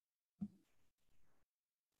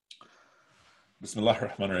بسم الله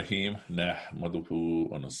الرحمن الرحيم نحمده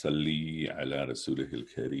ونصلي على رسوله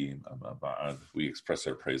الكريم أما بعد. We express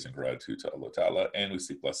our praise and gratitude to Allah Ta'ala and we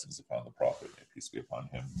seek blessings upon the Prophet. May peace be upon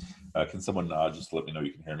him. Can someone nod just to let me know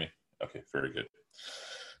you can hear me? Okay, very good.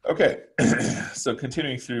 Okay, so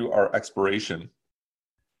continuing through our exploration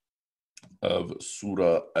of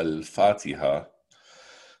Surah Al-Fatiha.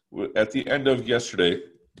 At the end of yesterday,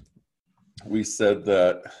 we said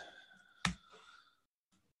that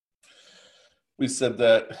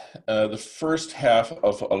the first half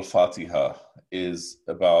of Al-Fatiha is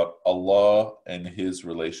about Allah and his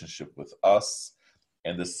relationship with us,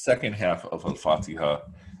 and the second half of Al-Fatiha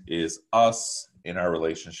is us in our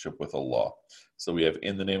relationship with Allah. So we have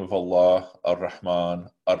in the name of Allah, Ar-Rahman,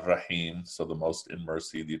 Ar-Rahim, so the most in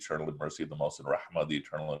mercy, the eternal in mercy, the most in Rahmah, the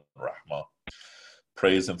eternal in Rahmah.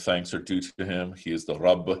 Praise and thanks are due to him. He is the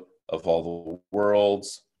Rabb of all the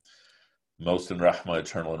worlds, most in Rahmah,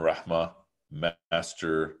 eternal in Rahmah,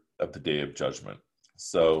 master of the day of judgment.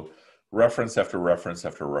 So reference after reference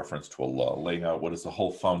after reference to Allah, laying out what is the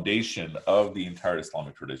whole foundation of the entire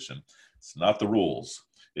Islamic tradition. It's not the rules.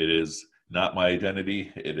 It is not my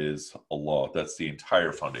identity. It is Allah. That's the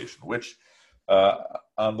entire foundation, which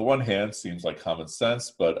on the one hand seems like common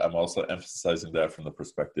sense, but I'm also emphasizing that from the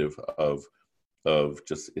perspective of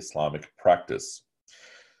just Islamic practice.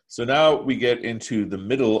 So now we get into the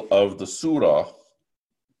middle of the surah,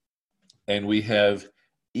 and we have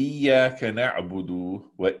إِيَّاكَ نَعْبُدُ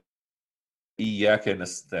وَإِيَّاكَ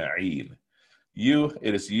نَسْتَعِينُ. You,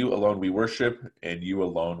 it is you alone we worship, and you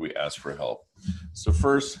alone we ask for help. So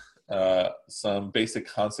first, some basic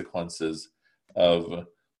consequences of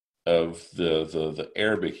the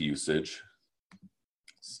Arabic usage.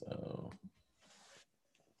 So,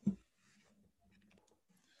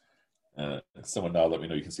 someone now let me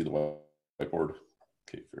know you can see the whiteboard.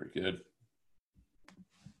 Okay, very good.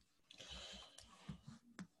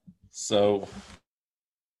 So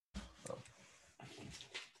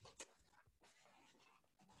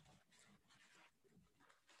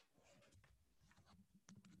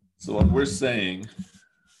when we're saying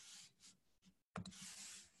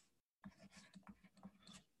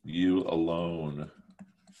you alone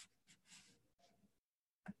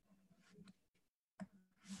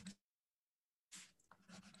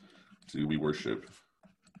do we worship,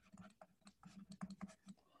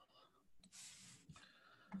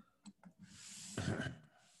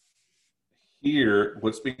 here,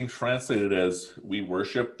 what's being translated as we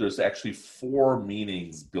worship, there's actually 4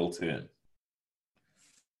 meanings built in.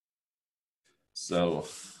 So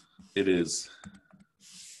it is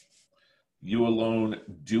you alone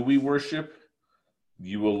do we worship,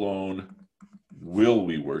 you alone will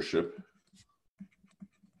we worship,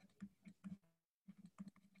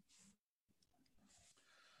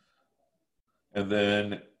 and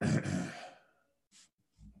then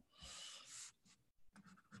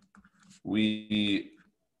we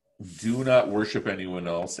do not worship anyone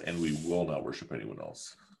else, and we will not worship anyone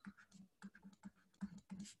else.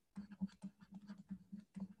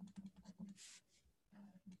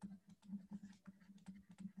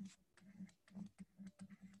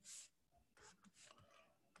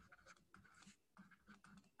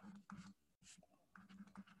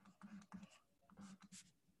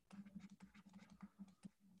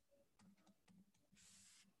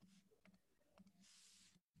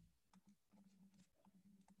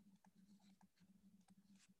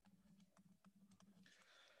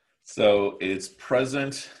 So it's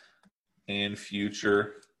present and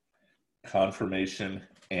future, confirmation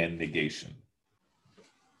and negation.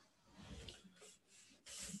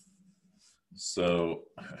 So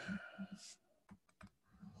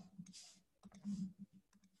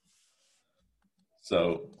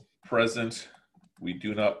present,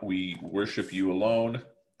 we worship you alone.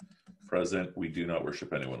 Present, we do not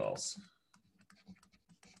worship anyone else.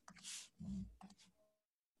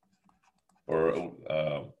 Or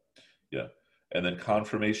yeah, and then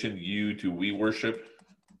confirmation, you do we worship,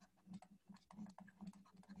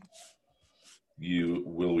 you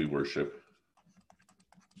will we worship.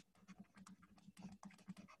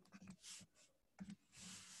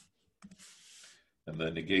 And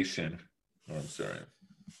then negation,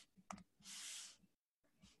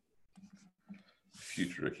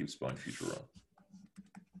 future, I keep spelling future wrong.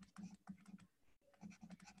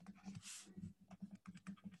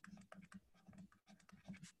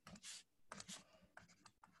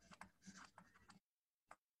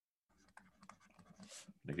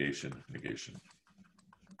 Negation.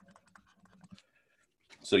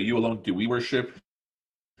 So you alone do we worship,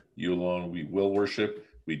 you alone we will worship,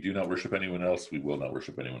 we do not worship anyone else, we will not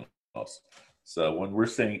worship anyone else. So when we're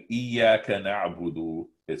saying Iyyaka na'budu,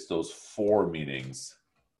 it's those four meanings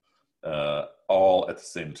all at the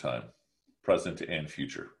same time, present and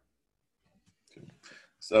future. Okay.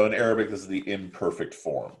 So in Arabic, this is the imperfect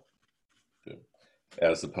form, okay,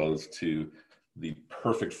 as opposed to the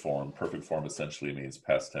perfect form. Perfect form essentially means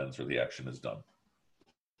past tense, or the action is done.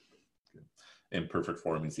 Okay. Imperfect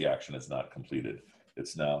form means the action is not completed.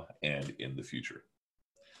 It's now and in the future.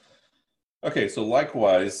 Okay, so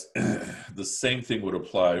likewise, the same thing would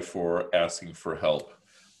apply for asking for help.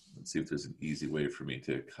 Let's see if there's an easy way for me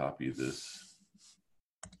to copy this.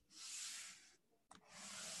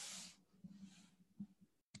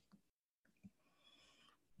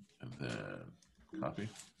 And then copy.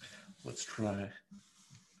 Let's try.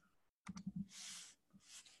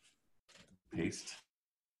 Paste.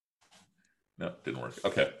 No, didn't work.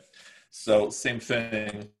 Okay, so same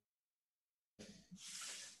thing.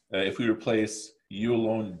 If we replace you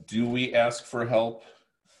alone, do we ask for help?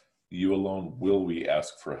 You alone, will we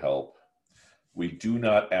ask for help? We do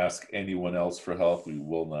not ask anyone else for help. We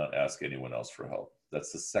will not ask anyone else for help.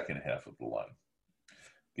 That's the second half of the line.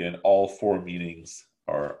 Again, all four meanings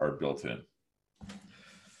are built in.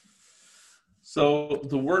 So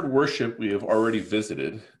the word worship we have already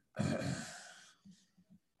visited.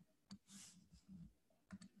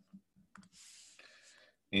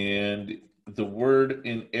 And the word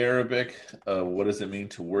in Arabic, what does it mean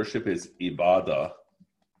to worship, is ibadah.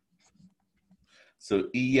 So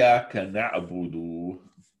Iyyaka na'budu.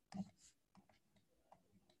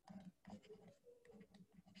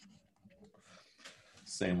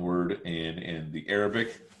 Same word in the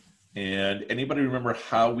Arabic. And anybody remember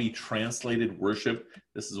how we translated worship?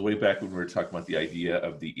 This is way back when we were talking about the idea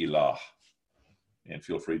of the ilah. And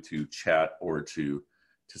feel free to chat or to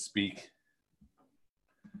speak.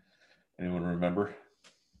 Anyone remember?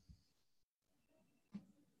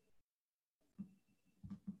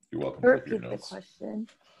 You're welcome to repeat the question.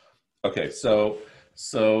 Okay, so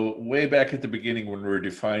way back at the beginning when we were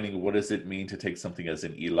defining what does it mean to take something as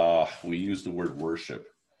an ilah, we used the word worship,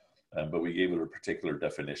 but we gave it a particular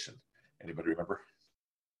definition. Anybody remember?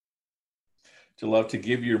 To love, to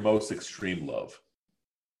give your most extreme love.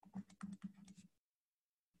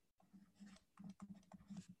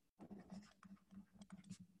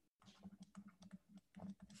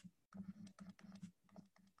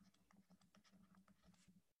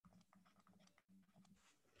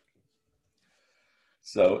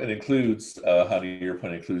 So it includes, Hani, your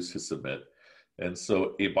point includes to submit. And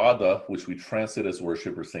so ibadah, which we translate as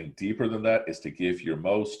worship, we're saying deeper than that is to give your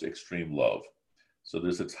most extreme love. So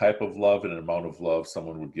there's a type of love and an amount of love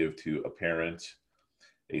someone would give to a parent,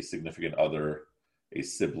 a significant other, a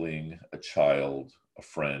sibling, a child, a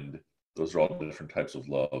friend. Those are all different types of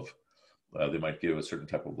love. They might give a certain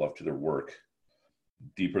type of love to their work.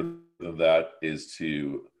 Deeper than that is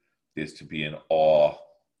to be in awe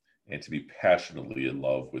and to be passionately in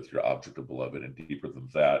love with your object of beloved. And deeper than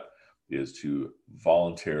that is to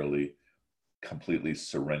voluntarily, completely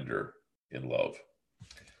surrender in love.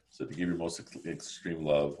 So to give your most extreme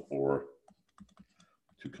love, or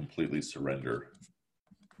to completely surrender.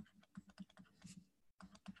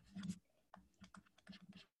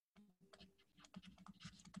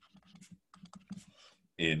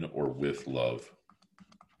 In or with love.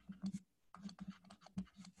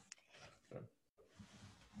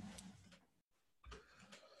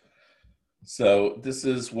 So this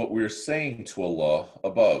is what we're saying to Allah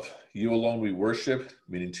above. You alone we worship,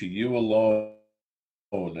 meaning to you alone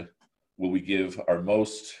will we give our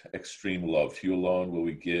most extreme love. To you alone will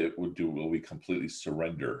we completely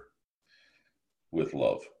surrender with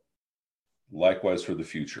love. Likewise for the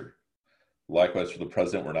future. Likewise for the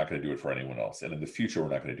present, we're not going to do it for anyone else. And in the future, we're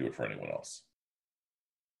not going to do it for anyone else.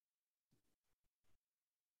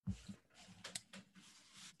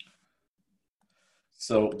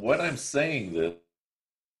 So when I'm saying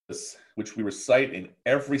this, which we recite in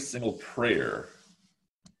every single prayer,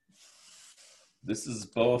 this is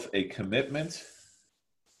both a commitment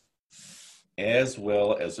as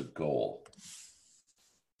well as a goal.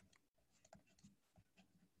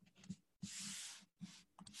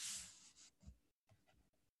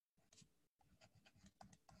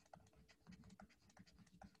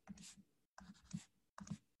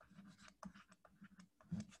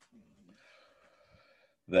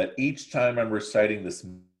 That each time I'm reciting this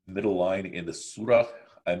middle line in the surah,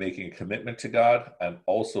 I'm making a commitment to God. I'm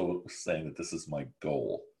also saying that this is my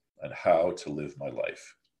goal and how to live my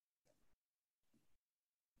life.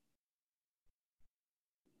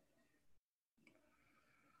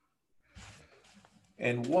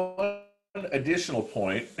 And one additional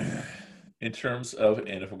point in terms of,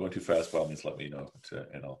 and if I'm going too fast, by all means, let me know,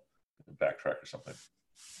 and I'll backtrack or something.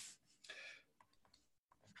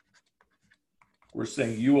 We're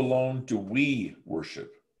saying, you alone do we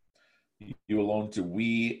worship. You alone do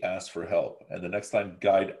we ask for help. And the next line,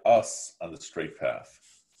 guide us on the straight path.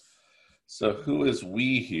 So who is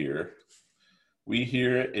we here? We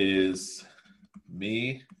here is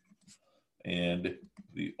me and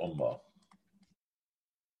the Ummah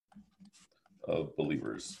of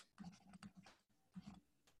believers.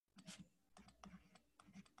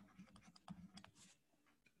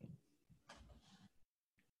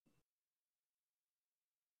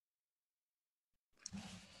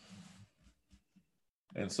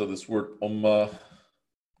 And so this word Ummah,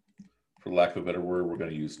 for lack of a better word, we're going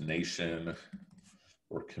to use nation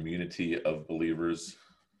or community of believers.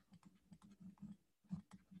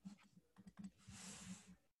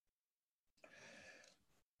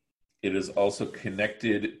 It is also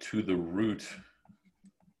connected to the root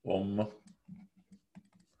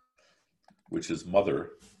which is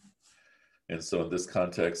mother. And so in this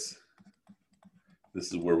context,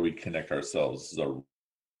 this is where we connect ourselves. This is our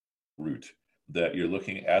root, that you're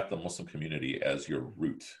looking at the Muslim community as your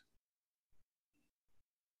root.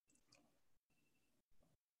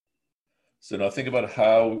 So now think about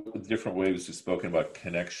how different ways we've spoken about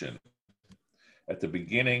connection. At the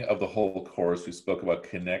beginning of the whole course, we spoke about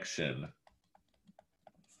connection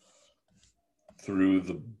through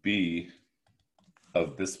the B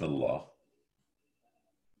of Bismillah.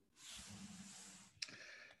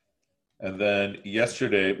 And then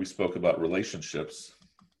yesterday, we spoke about relationships.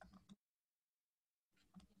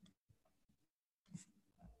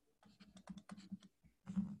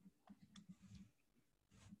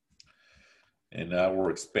 And now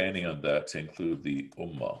we're expanding on that to include the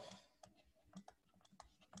Ummah.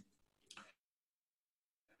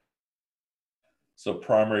 So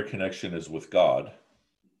primary connection is with God.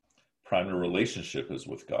 Primary relationship is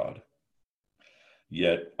with God.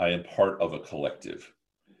 Yet I am part of a collective.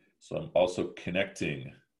 So I'm also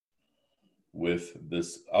connecting with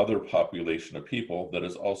this other population of people that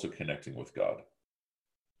is also connecting with God,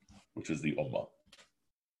 which is the Ummah.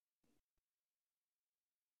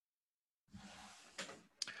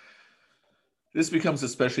 This becomes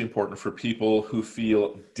especially important for people who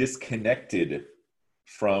feel disconnected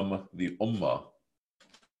from the Ummah.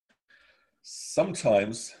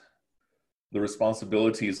 Sometimes the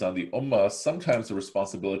responsibility is on the Ummah, sometimes the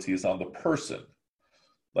responsibility is on the person.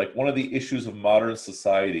 Like one of the issues of modern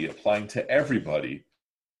society applying to everybody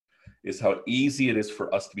is how easy it is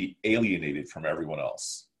for us to be alienated from everyone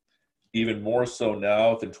else. Even more so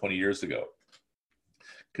now than 20 years ago.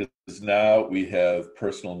 Because now we have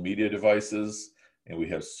personal media devices and we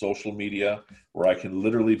have social media where I can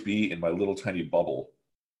literally be in my little tiny bubble,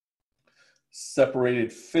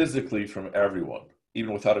 separated physically from everyone,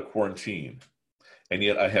 even without a quarantine. And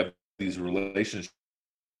yet I have these relationships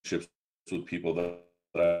with people that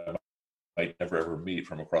I might never ever meet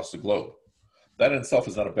from across the globe. That in itself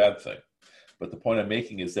is not a bad thing. But the point I'm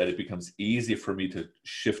making is that it becomes easy for me to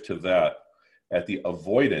shift to that at the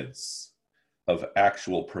avoidance of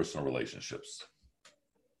actual personal relationships.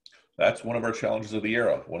 That's one of our challenges of the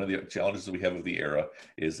era. One of the challenges that we have of the era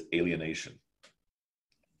is alienation.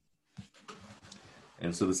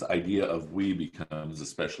 And so this idea of we becomes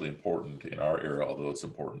especially important in our era, although it's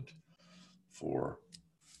important for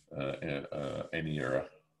any era.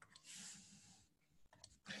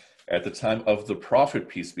 At the time of the Prophet,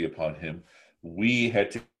 peace be upon him, we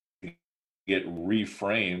had to get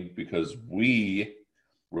reframed because we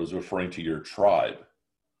was referring to your tribe.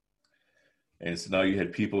 And so now you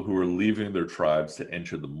had people who were leaving their tribes to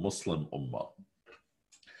enter the Muslim Ummah.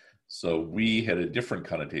 So we had a different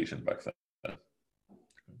connotation back then.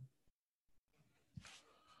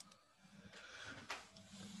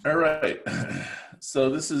 All right. So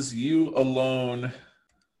this is you alone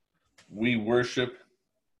we worship.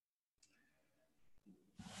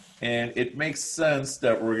 And it makes sense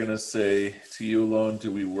that we're going to say, to you alone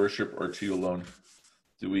do we worship, or to you alone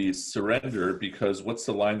do we surrender? Because what's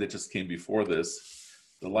the line that just came before this?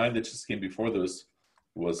 The line that just came before this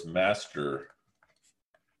was master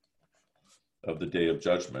of the day of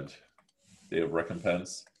judgment, day of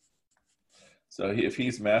recompense. So if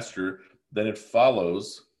he's master, then it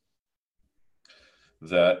follows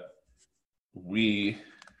that we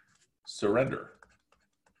surrender.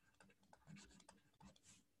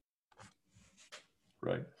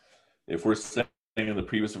 Right? If we're saying in the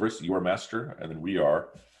previous verse, you are master, and then we are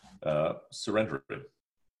surrendering.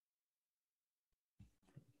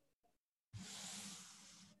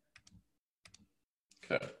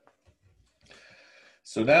 Okay.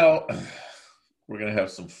 So now we're going to have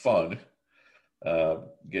some fun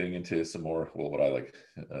getting into some more, well, what I like,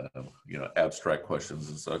 abstract questions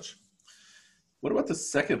and such. What about the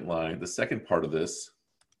second line, the second part of this,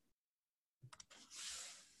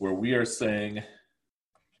 where we are saying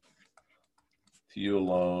to you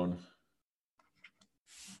alone,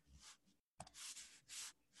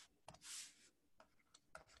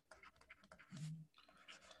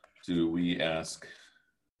 do we ask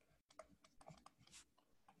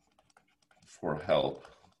for help?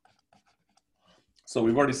 So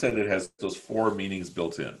we've already said it has those four meanings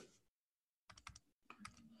built in.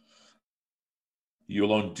 You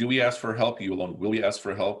alone, do we ask for help? You alone, will we ask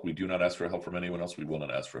for help? We do not ask for help from anyone else. We will not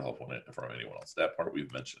ask for help from anyone else. That part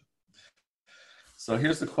we've mentioned. So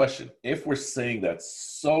here's the question. If we're saying that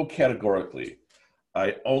so categorically,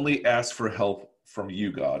 I only ask for help from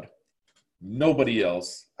you, God, nobody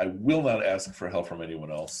else, I will not ask for help from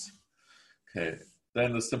anyone else. Okay,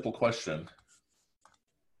 then the simple question,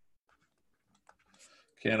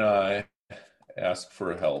 can I ask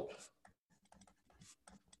for help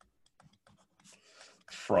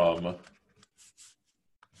from,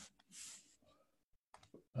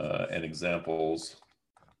 and examples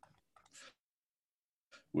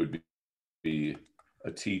would be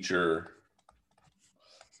a teacher,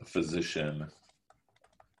 a physician,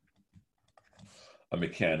 a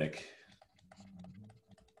mechanic,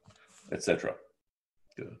 etc.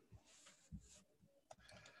 Good.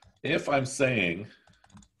 If I'm saying,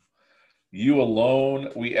 you alone,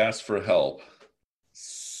 we ask for help,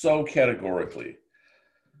 so categorically,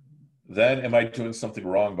 then am I doing something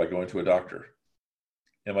wrong by going to a doctor?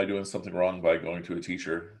 Am I doing something wrong by going to a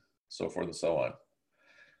teacher? So forth and so on.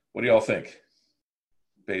 What do y'all think,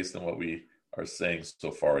 based on what we are saying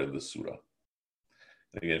so far in the surah?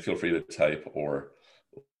 Again, feel free to type or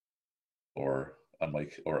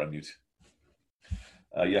unmic or unmute.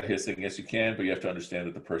 Yahya is saying, yes, you can, but you have to understand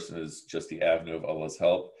that the person is just the avenue of Allah's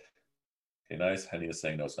help. Okay, nice. Hani is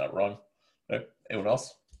saying, no, it's not wrong. Okay. Anyone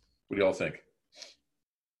else? What do y'all think?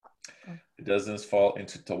 It doesn't fall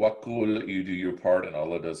into tawakkul. You do your part and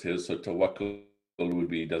Allah does his. So tawakkul would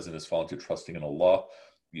be, doesn't this fall into trusting in Allah?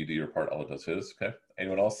 You do your part, Allah does his. Okay.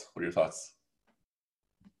 Anyone else? What are your thoughts?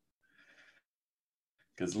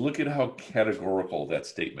 Because look at how categorical that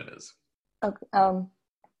statement is. Okay. I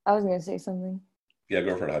was going to say something. Yeah,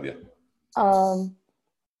 go for it, Hadia.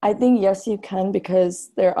 I think yes, you can, because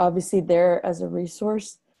they're obviously there as a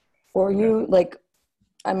resource for you. Like,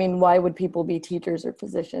 I mean, why would people be teachers or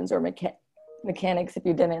physicians or mechanics if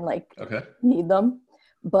you didn't need them?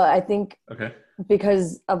 But I think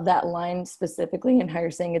because of that line specifically and how you're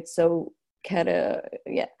saying it's so categorical,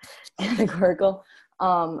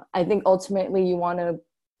 I think ultimately you want to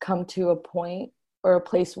come to a point or a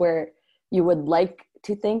place where you would like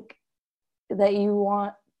to think that you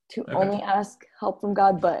want to only ask help from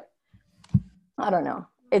God, but I don't know.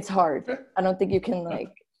 It's hard. I don't think you can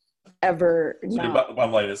ever. So your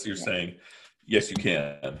bottom line is you're saying, yes, you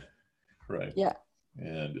can, right? Yeah.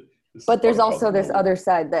 But there's also this other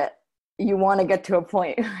side that you want to get to a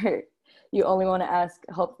point where you only want to ask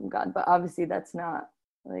help from God, but obviously that's not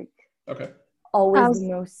always the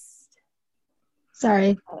most.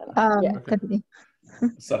 Sorry. Continue.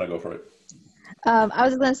 Sana, go for it. I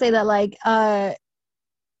was going to say that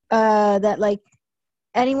that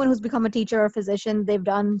anyone who's become a teacher or physician, they've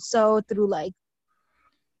done so through Allah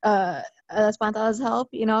subhanahu wa ta'ala's help,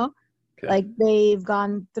 they've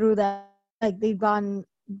gone through that, they've gone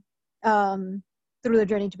through the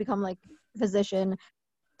journey to become a physician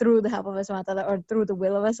through the help of Allah subhanahu wa ta'ala or through the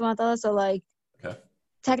will of Allah subhanahu wa ta'ala. So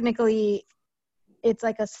technically it's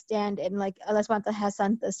a stand-in, Allah subhanahu wa ta'ala has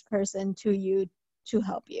sent this person to you to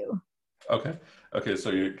help you. Okay,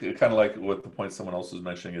 so you're kind of like what the point someone else was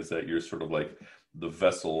mentioning is that you're sort of like the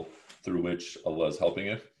vessel through which Allah is helping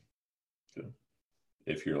you.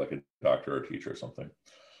 If you're like a doctor or a teacher or something.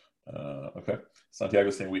 Santiago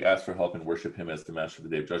is saying we ask for help and worship him as the master of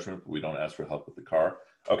the day of judgment, but we don't ask for help with the car.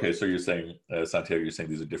 Okay, so you're saying, Santiago, you're saying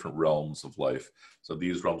these are different realms of life. So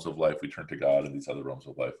these realms of life, we turn to God, and these other realms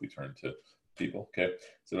of life, we turn to people. Okay,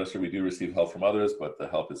 Sylvester, we do receive help from others, but the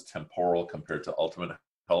help is temporal compared to ultimate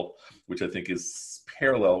help, which I think is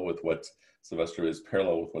parallel with what Sylvester is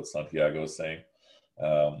parallel with what Santiago is saying.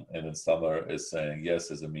 And then Samar is saying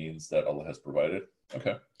yes as a means that Allah has provided.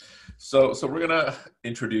 Okay, so we're gonna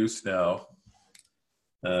introduce now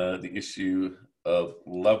the issue of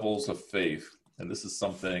levels of faith, and this is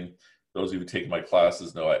something those of you who take my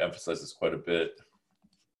classes know I emphasize this quite a bit.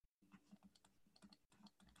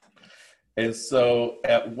 And so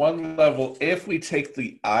at one level, if we take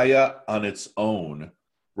the ayah on its own,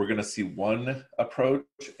 we're going to see one approach,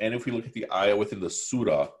 and if we look at the ayah within the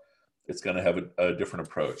surah, it's going to have a different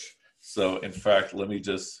approach. So in fact, let me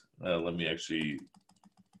actually,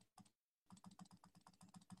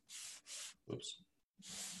 oops.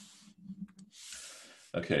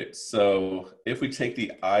 Okay, so if we take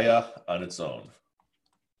the ayah on its own,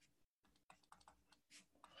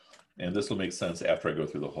 and this will make sense after I go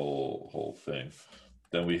through the whole thing,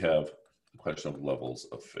 then we have the question of levels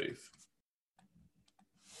of faith.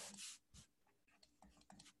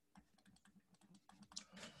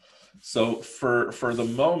 So for the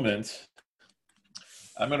moment,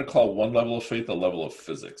 I'm going to call one level of faith a level of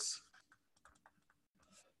physics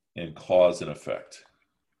and cause and effect.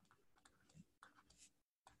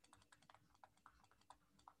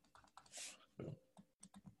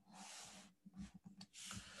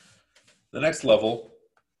 The next level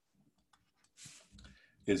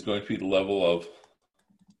is going to be the level of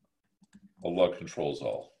Allah controls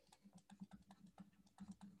all.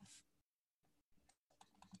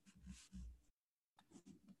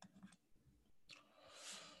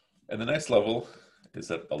 And the next level is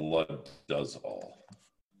that Allah does all.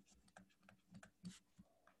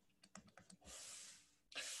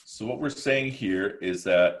 So what we're saying here is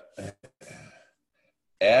that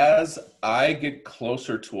as I get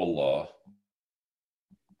closer to Allah,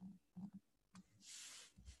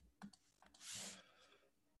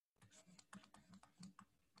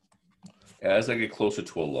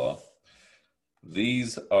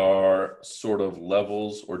 these are sort of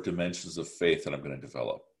levels or dimensions of faith that I'm going to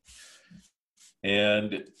develop.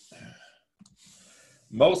 And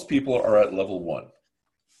most people are at level 1.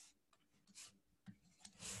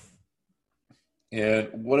 And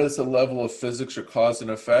what is the level of physics or cause and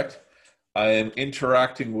effect? I am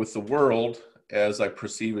interacting with the world as I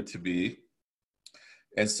perceive it to be.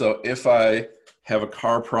 And so if I have a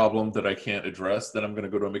car problem that I can't address, then I'm going to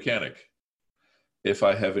go to a mechanic. If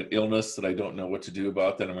I have an illness that I don't know what to do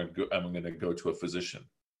about, then I'm going to go to a physician.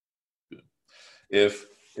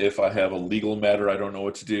 If I have a legal matter I don't know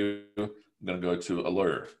what to do, I'm going to go to a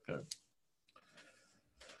lawyer. Okay.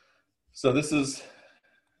 So this is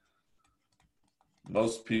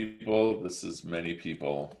most people, this is many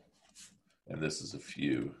people, and this is a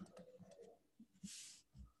few.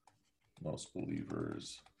 Most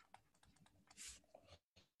believers,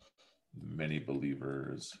 many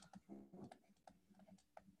believers,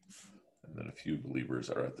 and then a few believers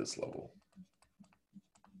are at this level.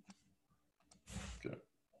 Okay.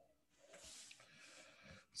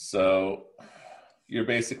 So you're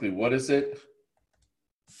basically, what is it?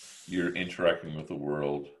 You're interacting with the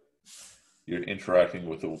world. You're interacting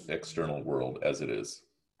with the external world as it is.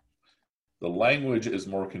 The language is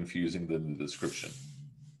more confusing than the description.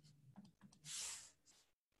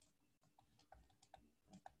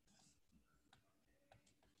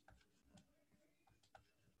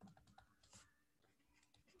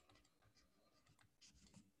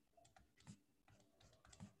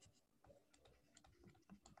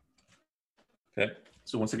 Okay,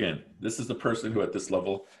 so once again, this is the person who at this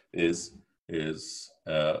level is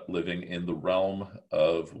living in the realm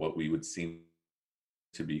of what we would seem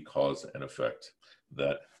to be cause and effect.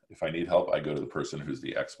 That if I need help, I go to the person who's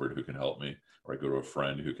the expert who can help me, or I go to a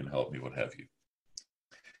friend who can help me, what have you.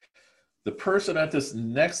 The person at this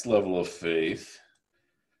next level of faith,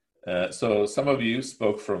 so some of you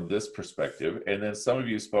spoke from this perspective, and then some of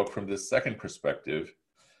you spoke from this second perspective,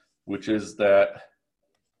 which is that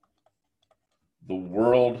the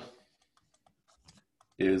world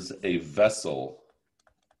is a vessel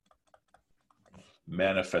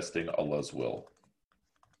manifesting Allah's will.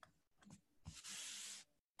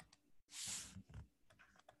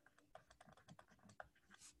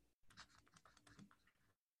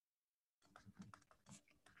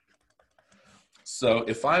 So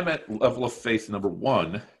if I'm at level of faith number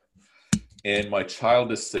 1 and my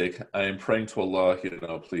child is sick, I am praying to Allah,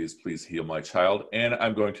 please heal my child. And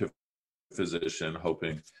I'm going to a physician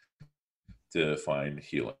hoping to find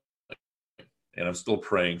healing. And I'm still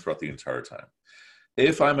praying throughout the entire time.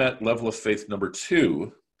 If I'm at level of faith number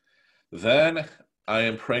 2, then I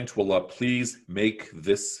am praying to Allah, please make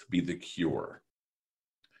this be the cure.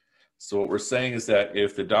 So what we're saying is that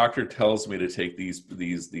if the doctor tells me to take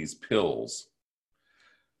these pills,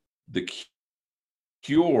 the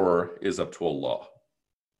cure is up to Allah.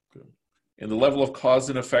 In the level of cause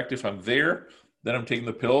and effect, if I'm there, then I'm taking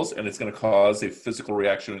the pills and it's going to cause a physical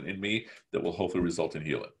reaction in me that will hopefully result in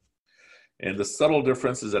healing. And the subtle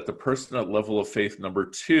difference is that the person at level of faith number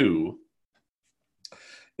 2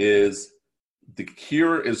 is the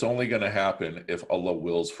cure is only going to happen if Allah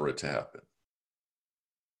wills for it to happen.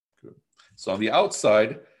 Good. So on the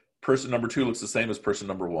outside, person number 2 looks the same as person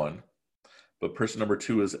number 1, but person number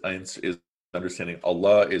 2 is understanding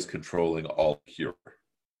Allah is controlling all cure.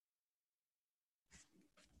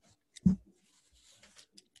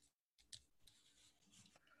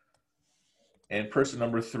 And person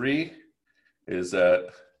number 3 is that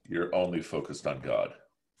you're only focused on God.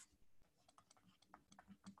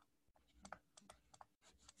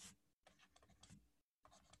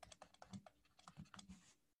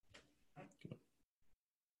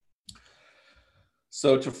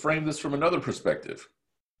 So to frame this from another perspective,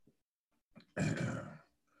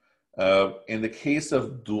 in the case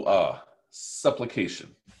of dua,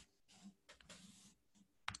 supplication,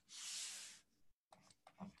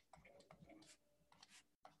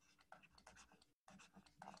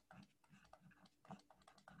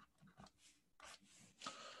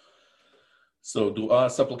 so dua,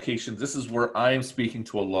 supplication, this is where I am speaking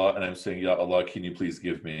to Allah and I'm saying, Ya Allah, can you please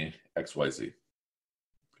give me XYZ?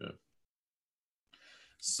 Okay.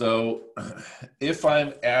 So if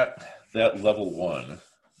I'm at that level 1,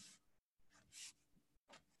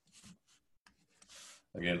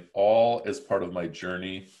 again, all is part of my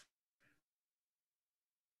journey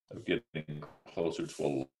of getting closer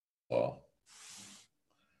to Allah.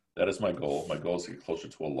 That is my goal. My goal is to get closer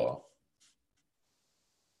to Allah.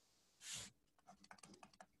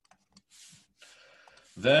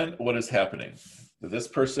 Then what is happening? This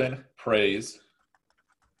person prays,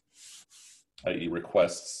 i.e.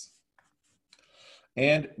 requests,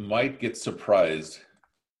 and might get surprised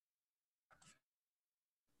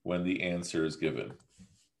when the answer is given,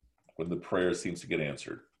 when the prayer seems to get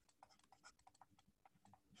answered.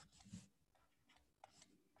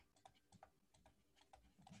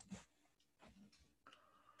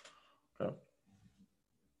 Okay.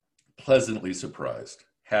 Pleasantly surprised,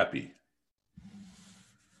 happy.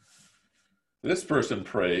 This person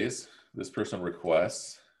prays, this person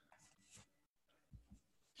requests,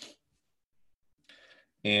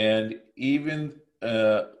 and even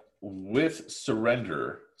with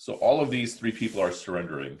surrender, so all of these 3 people are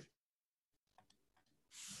surrendering.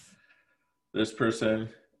 This person,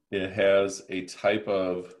 it has a type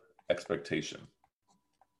of expectation.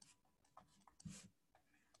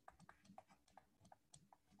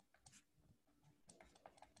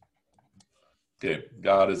 Okay,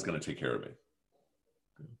 God is going to take care of me.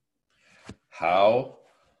 How?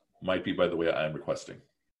 Might be by the way I am requesting.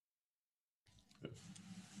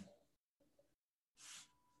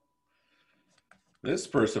 This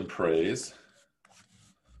person prays,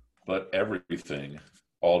 but everything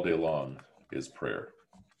all day long is prayer.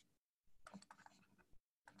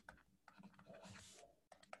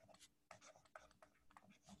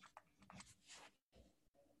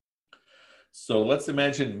 So let's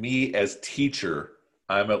imagine me as teacher.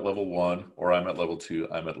 I'm at level 1, or I'm at level 2,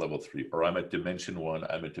 I'm at level 3, or I'm at dimension 1,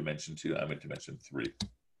 I'm at dimension 2, I'm at dimension 3.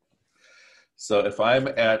 So if I'm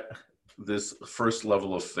at this first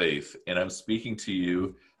level of faith and I'm speaking to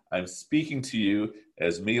you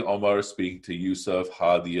as me, Omar, speaking to Yusuf,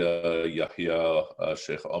 Hadia, Yahya,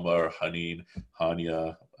 Sheikh Omar, Haneen,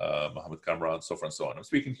 Hania, Muhammad Kamran, so forth and so on. I'm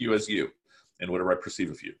speaking to you as you and whatever I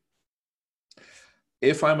perceive of you.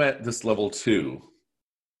 If I'm at this level 2,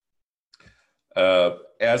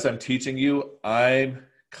 as I'm teaching you, I'm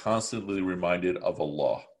constantly reminded of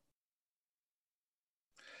Allah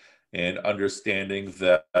and understanding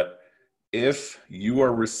that if you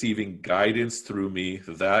are receiving guidance through me,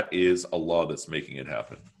 that is Allah that's making it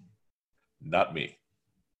happen, not me.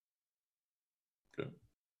 Good.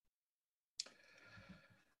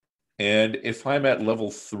 And if I'm at level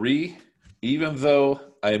 3, even though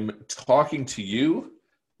I'm talking to you,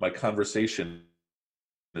 my conversation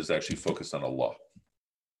is actually focused on Allah.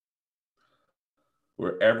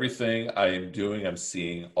 Where everything I am doing, I'm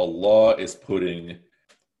seeing Allah is putting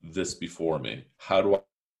this before me. How do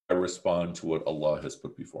I respond to what Allah has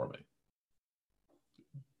put before me?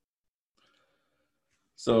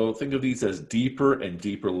 So think of these as deeper and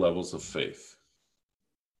deeper levels of faith.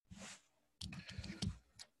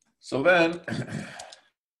 So then,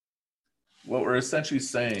 what we're essentially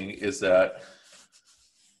saying is that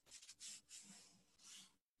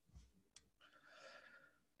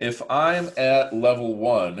if I'm at level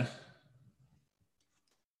 1,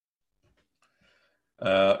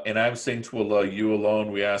 and I'm saying to Allah, you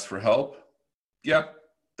alone, we ask for help, yeah,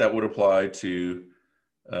 that would apply to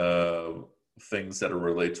things that are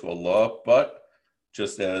related to Allah. But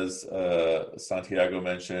just as Santiago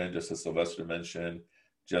mentioned, just as Sylvester mentioned,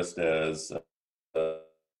 just as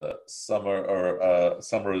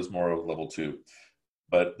Summer is more of level 2.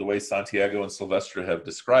 But the way Santiago and Sylvester have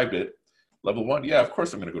described it, level 1, yeah, of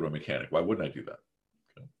course I'm going to go to a mechanic. Why wouldn't I do that?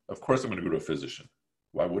 Okay. Of course I'm going to go to a physician.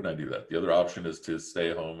 Why wouldn't I do that? The other option is to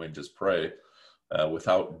stay home and just pray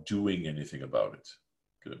without doing anything about it.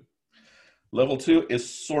 Good. Level 2 is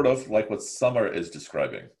sort of like what Summer is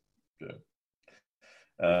describing. Good.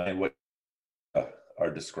 And what are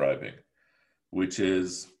describing. which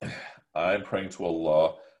is I'm praying to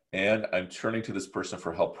Allah and I'm turning to this person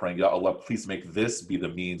for help, praying, Ya Allah, please make this be the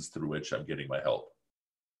means through which I'm getting my help.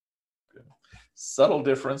 Okay. Subtle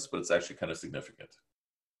difference, but it's actually kind of significant.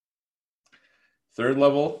 Third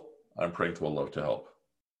level, I'm praying to Allah to help.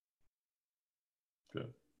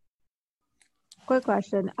 Good. Quick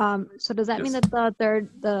question. So does that Yes. mean that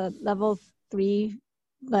the level 3,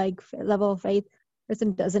 like level of faith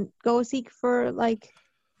person doesn't go seek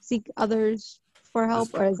others for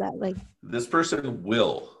help, or is that like This person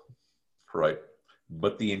will, right?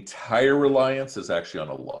 But the entire reliance is actually on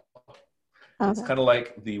Allah. It's okay? kind of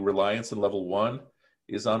like the reliance in level 1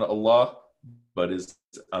 is on Allah, but is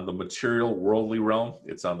on the material worldly realm.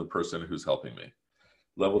 It's on the person who's helping me.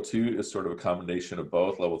 Level 2 is sort of a combination of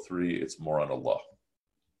both. Level 3, it's more on Allah.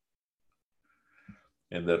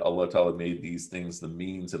 And that Allah Ta'ala made these things the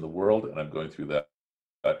means in the world, and I'm going through that.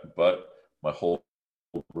 But my whole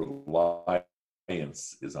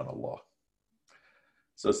reliance is on Allah.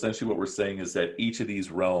 So essentially what we're saying is that each of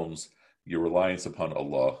these realms, your reliance upon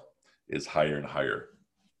Allah is higher and higher.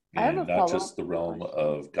 I have a And not follow-up just the realm question.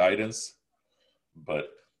 of guidance,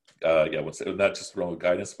 but not just the realm of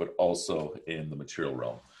guidance, but also in the material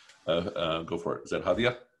realm. Go for it. Is that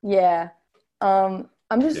Hadia? Yeah. I'm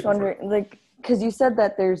just Yeah, go for it. wondering, like, because you said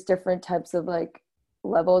that there's different types of like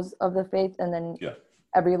levels of the faith, and then Yeah.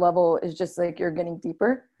 every level is just like you're getting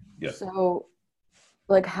deeper. Yeah. So,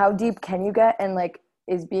 like, how deep can you get, and like,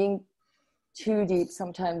 is being too deep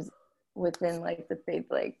sometimes within like the faith,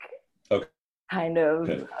 like, Okay. kind of?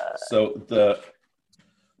 Okay. So go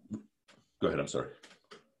ahead. I'm sorry.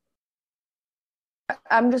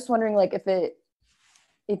 I'm just wondering, like, if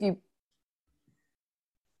you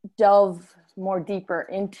delve more deeper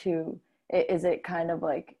into it, is it kind of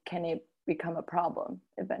like, can it become a problem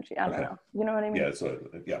eventually? I don't Okay. know. You know what I mean?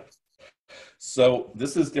 Yeah. So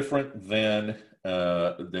this is different than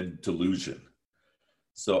delusion.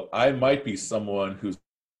 So I might be someone who's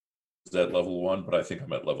at level 1, but I think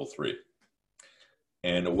I'm at level 3.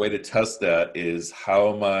 And a way to test that is how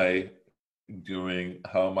am I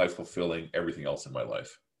fulfilling everything else in my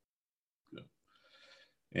life?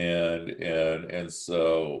 And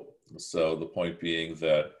so the point being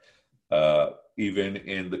that even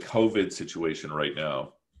in the COVID situation right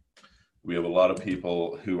now, we have a lot of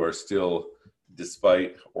people who are still,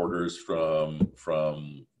 despite orders from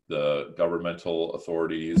the governmental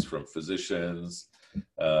authorities, from physicians,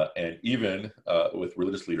 and even with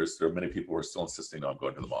religious leaders, there are many people who are still insisting, no, I'm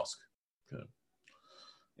going to the mosque. Okay.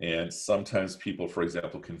 And sometimes people, for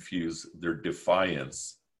example, confuse their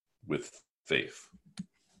defiance with faith.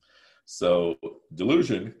 So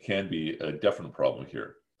delusion can be a definite problem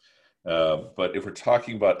here. But if we're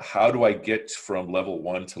talking about how do I get from level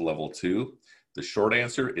 1 to level 2, the short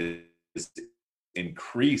answer is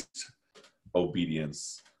increased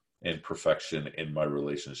obedience and perfection in my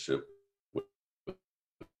relationship with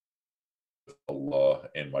Allah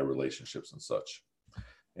and my relationships and such.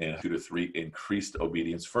 And 2 to 3, increased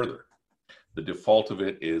obedience further. The default of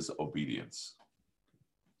it is obedience.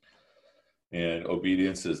 And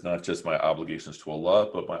obedience is not just my obligations to Allah,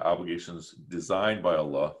 but my obligations designed by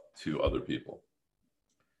Allah to other people.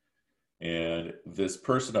 And this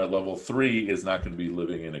person at level 3 is not going to be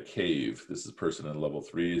living in a cave. This person at level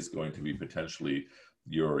 3 is going to be potentially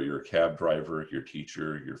your cab driver, your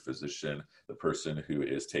teacher, your physician, the person who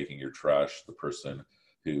is taking your trash, the person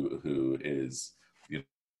who is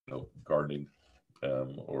gardening,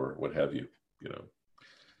 or what have you.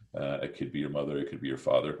 It could be your mother, it could be your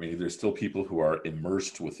father. I mean, there's still people who are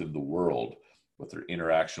immersed within the world, but their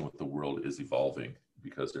interaction with the world is evolving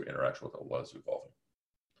because their interaction with Allah is evolving.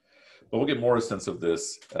 But we'll get more a sense of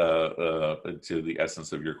this to the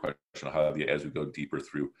essence of your question, as we go deeper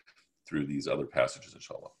through these other passages,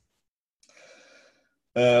 inshallah.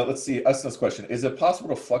 Let's see, Asna's question. Is it possible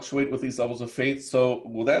to fluctuate with these levels of faith? So,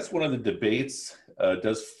 well, that's one of the debates.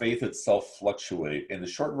 Does faith itself fluctuate? And the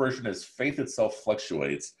short version is faith itself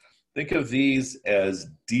fluctuates. Think of these as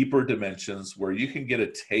deeper dimensions where you can get a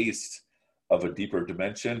taste of a deeper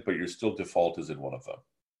dimension, but your still default is in one of them.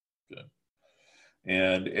 Good.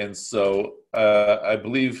 And so I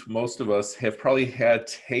believe most of us have probably had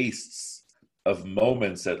tastes of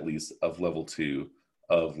moments, at least, of level 2,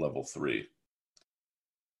 of level 3.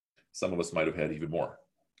 Some of us might have had even more.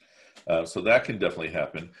 So that can definitely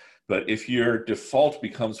happen. But if your default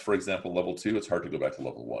becomes, for example, level 2, it's hard to go back to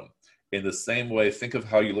level 1. In the same way, think of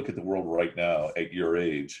how you look at the world right now at your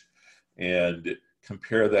age and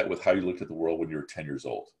compare that with how you looked at the world when you were 10 years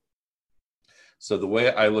old. So the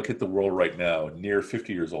way I look at the world right now, near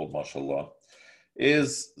 50 years old, mashallah,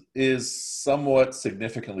 is somewhat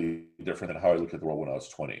significantly different than how I looked at the world when I was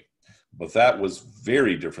 20. But that was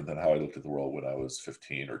very different than how I looked at the world when I was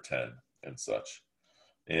 15 or 10 and such.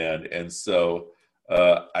 And so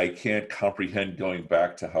I can't comprehend going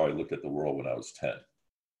back to how I looked at the world when I was 10.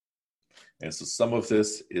 And so some of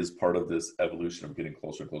this is part of this evolution of getting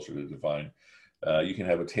closer and closer to the divine. You can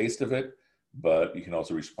have a taste of it, but you can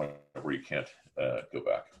also reach a point where you can't go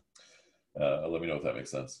back. Let me know if that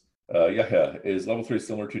makes sense. Yeah. Is level 3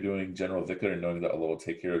 similar to doing general dhikr and knowing that Allah will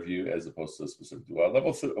take care of you as opposed to a specific dua?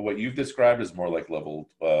 What you've described is more like level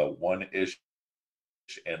 1-ish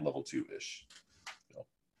and level 2-ish.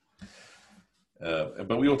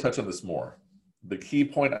 But we will touch on this more. The key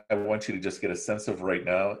point I want you to just get a sense of right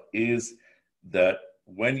now is that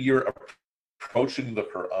when you're approaching the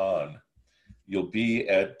Quran, you'll be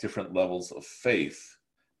at different levels of faith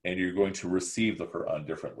and you're going to receive the Quran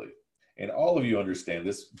differently. And all of you understand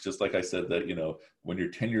this, just like I said, that, when you're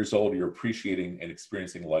 10 years old, you're appreciating and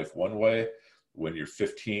experiencing life one way. When you're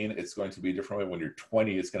 15, it's going to be a different way. When you're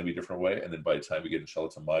 20, it's going to be a different way. And then by the time we get,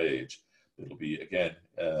 inshallah, to my age, it'll be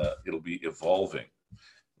evolving.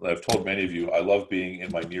 I've told many of you, I love being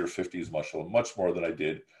in my near 50s, mashallah, much more than I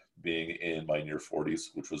did being in my near 40s,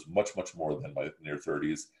 which was much, much more than my near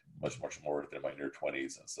 30s, much, much more than my near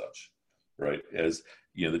 20s and such, right? As,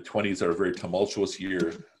 the 20s are a very tumultuous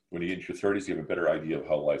year. When you get into your 30s, you have a better idea of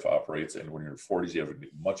how life operates. And when you're in 40s, you have a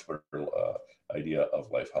much better idea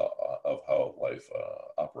of life, how life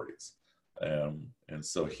operates. And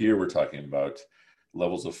so here we're talking about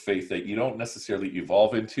levels of faith that you don't necessarily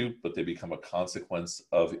evolve into, but they become a consequence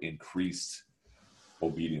of increased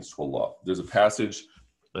obedience to Allah. There's a passage,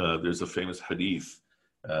 there's a famous hadith,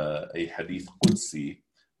 a hadith Qudsi,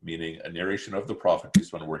 meaning a narration of the Prophet,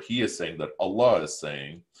 where he is saying that Allah is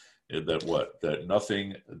saying that Allah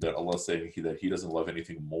is saying that he doesn't love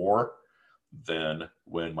anything more than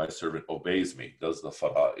when my servant obeys me, does the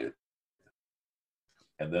fara'id.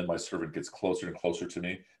 And then my servant gets closer and closer to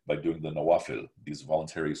me by doing the nawafil, these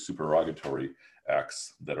voluntary supererogatory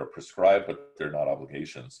acts that are prescribed, but they're not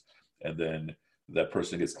obligations. And then that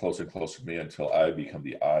person gets closer and closer to me until I become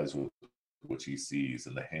the eyes with which he sees,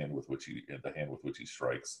 and the hand with which he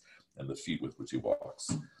strikes, and the feet with which he walks.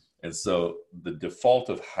 And so the default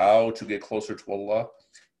of how to get closer to Allah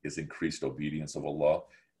is increased obedience of Allah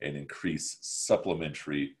and increased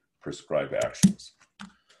supplementary prescribed actions.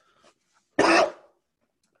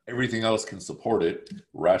 Everything else can support it.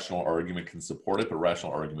 Rational argument can support it, but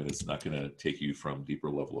rational argument is not going to take you from deeper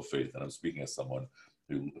level of faith. And I'm speaking as someone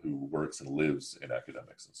who works and lives in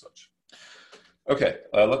academics and such. Okay,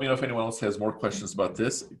 let me know if anyone else has more questions about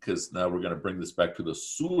this, because now we're going to bring this back to the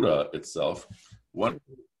surah itself. One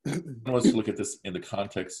was to look at this in the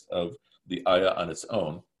context of the ayah on its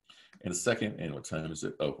own. And the second, and what time is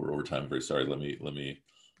it? Oh, we're over time. Very sorry. Let me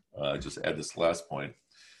just add this last point.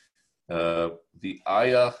 The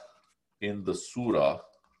ayah in the surah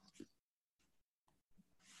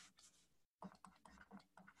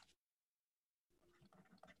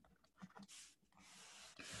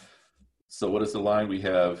so what is the line? We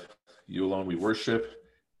have, you alone we worship,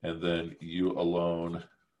 and then you alone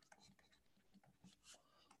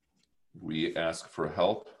we ask for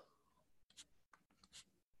help.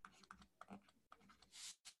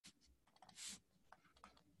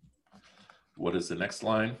 What is the next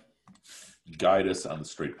line? Guide us on the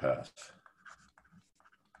straight path.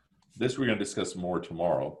 This we're going to discuss more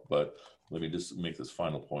tomorrow, but let me just make this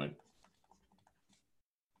final point.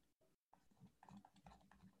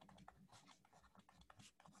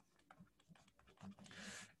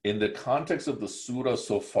 In the context of the surah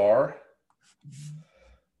so far,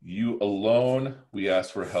 you alone we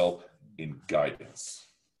ask for help in guidance.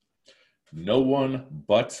 No one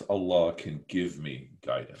but Allah can give me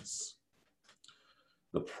guidance.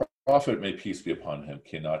 The Prophet, may peace be upon him,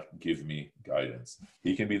 cannot give me guidance.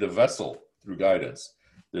 He can be the vessel through guidance.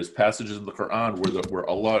 There's passages in the Quran where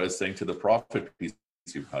Allah is saying to the Prophet, peace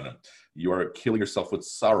be upon him, you are killing yourself with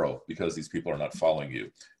sorrow because these people are not following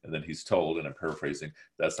you. And then he's told, and I'm paraphrasing,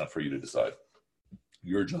 that's not for you to decide.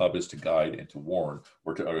 Your job is to guide and to warn,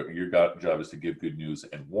 or your job is to give good news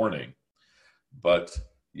and warning, but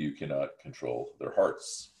you cannot control their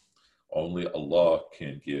hearts. Only Allah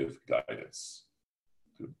can give guidance.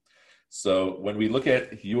 So when we look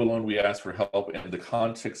at you alone, we ask for help in the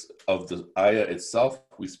context of the ayah itself,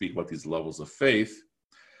 we speak about these levels of faith.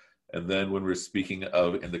 And then when we're speaking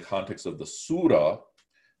of in the context of the surah,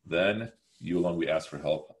 then you alone, we ask for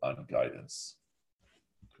help on guidance.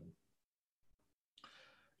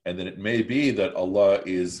 And then it may be that Allah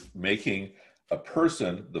is making a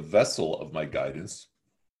person the vessel of my guidance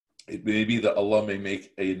It may be that Allah may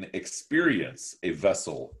make an experience a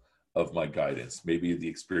vessel of my guidance. Maybe the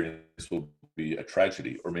experience will be a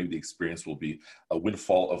tragedy, or maybe the experience will be a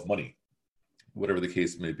windfall of money. Whatever the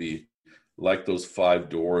case may be, like those 5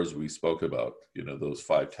 doors we spoke about, those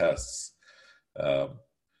 5 tests.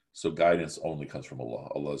 So guidance only comes from Allah.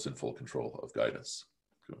 Allah is in full control of guidance.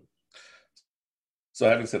 Cool. So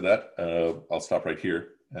having said that, I'll stop right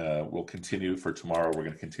here. We'll continue for tomorrow. We're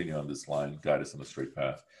going to continue on this line, guide us on the straight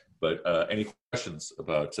path. But any questions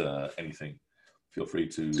about anything, feel free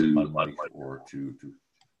to unmic or to.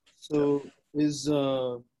 So is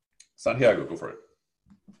Santiago, go for it.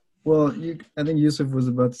 Well, I think Yusuf was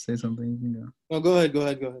about to say something. You can go. No, go ahead.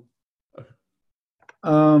 Okay.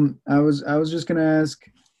 I was just gonna ask,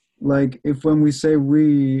 like, if when we say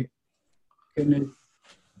we,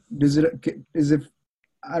 does it?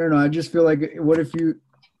 I don't know. I just feel like, what if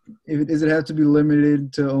does it have to be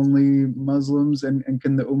limited to only Muslims, and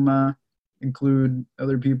can the Ummah include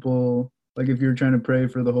other people? Like, if you're trying to pray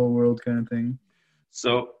for the whole world, kind of thing.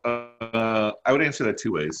 So I would answer that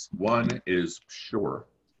 2 ways. One is sure.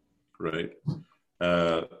 Right.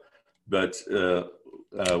 But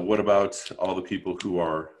what about all the people who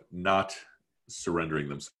are not surrendering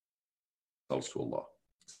themselves to Allah?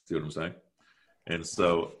 See what I'm saying? And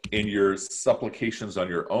so in your supplications on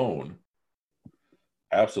your own,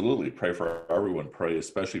 absolutely pray for everyone. Pray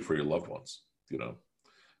especially for your loved ones.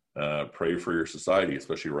 Pray for your society,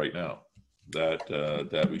 especially right now.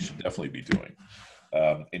 That we should definitely be doing.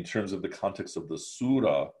 In terms of the context of the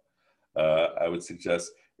surah, I would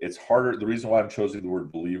suggest it's harder. The reason why I'm choosing the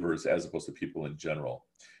word believers as opposed to people in general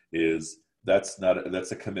is that's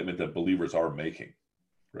a commitment that believers are making,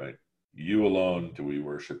 right? You alone do we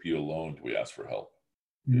worship, you alone do we ask for help.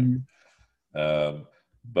 Mm-hmm. Yeah.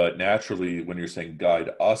 But naturally, when you're saying guide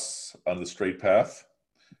us on the straight path,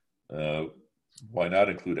 why not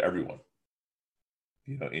include everyone?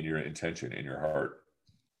 In your intention, in your heart.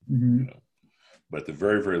 Mm-hmm. But at the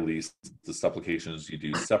very, very least, the supplications you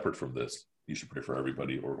do separate from this, you should pray for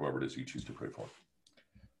everybody or whoever it is you choose to pray for.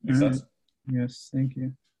 Make sense? Yes, thank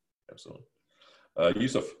you. Absolutely.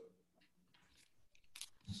 Yusuf.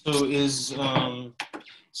 So is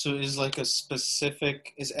like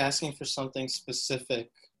is asking for something specific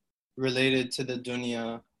related to the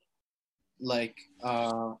dunya, like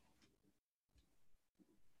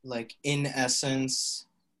in essence,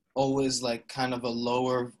 always like kind of a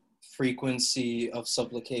lower frequency of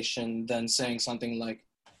supplication than saying something like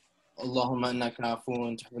Allahumma innaka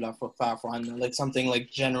afuwwun tuhibbul afwa fa'fu anna, like something like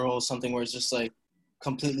general, something where it's just like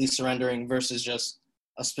completely surrendering versus just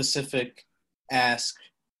a specific ask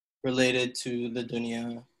related to the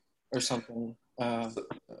dunya or something.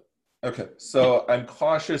 Okay, so I'm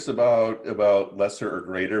cautious about lesser or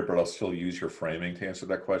greater, but I'll still use your framing to answer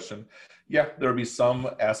that question. Yeah, there'll be some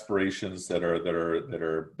aspirations that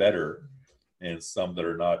are better, and some that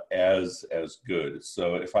are not as good.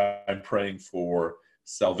 So if I'm praying for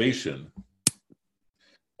salvation,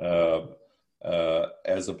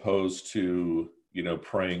 as opposed to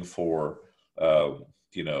praying for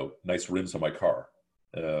nice rims on my car,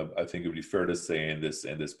 I think it would be fair to say in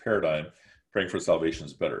this paradigm, praying for salvation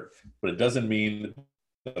is better. But it doesn't mean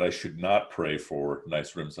that I should not pray for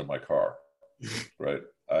nice rims on my car, right?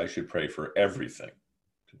 I should pray for everything.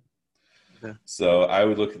 Okay. So I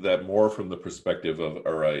would look at that more from the perspective of,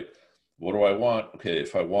 all right, what do I want? Okay,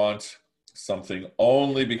 if I want something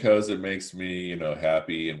only because it makes me,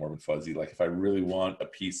 happy and warm and fuzzy, like if I really want a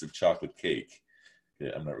piece of chocolate cake,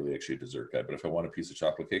 I'm not really actually a dessert guy, but if I want a piece of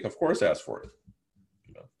chocolate cake, of course ask for it.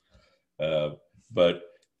 But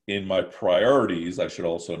in my priorities, I should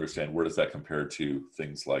also understand where does that compare to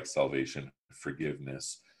things like salvation,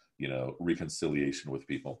 forgiveness, reconciliation with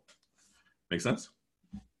people. Make sense?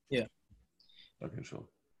 Yeah. Okay, sure.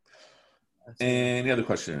 Any other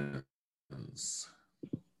questions?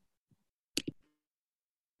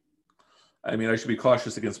 I mean, I should be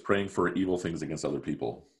cautious against praying for evil things against other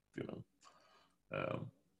people,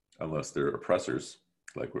 unless they're oppressors,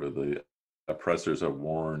 like where the oppressors are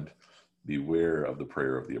warned, beware of the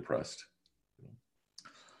prayer of the oppressed.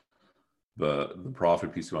 The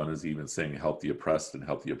Prophet, peace be upon him, is even saying, help the oppressed and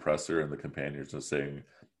help the oppressor, and the companions are saying,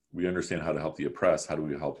 we understand how to help the oppressed. How do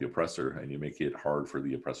we help the oppressor? And you make it hard for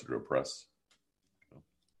the oppressor to oppress.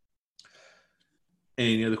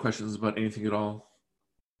 Any other questions about anything at all?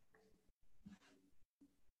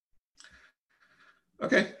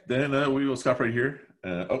 Okay, then we will stop right here.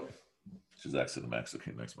 She's actually the max.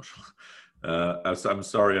 Okay, next one. I'm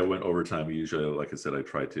sorry I went over time. Usually, like I said, I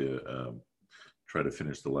try to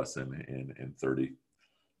finish the lesson in 30.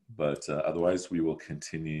 But otherwise, we will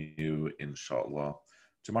continue, inshallah,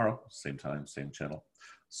 tomorrow, same time, same channel.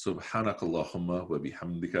 سبحانك اللهم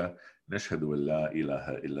وبحمدك نشهد أن لا إله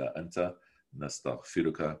إلا أنت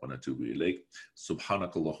نستغفرك ونتوب إليك.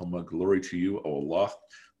 سبحانك اللهم, glory to you, O Allah.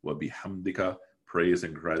 وبحمدك, praise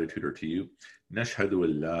and gratitude are to you. نشهد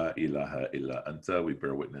أن لا إله إلا أنت, we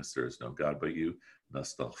bear witness there is no God but you.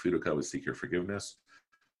 نستغفرك, we seek your forgiveness.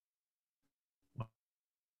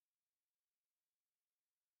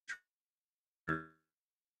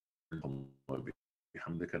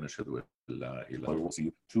 بحمدك نشهد أن لا إله إلا أنت. We'll see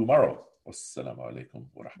you tomorrow. والسلام عليكم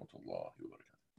ورحمة الله وبركاته.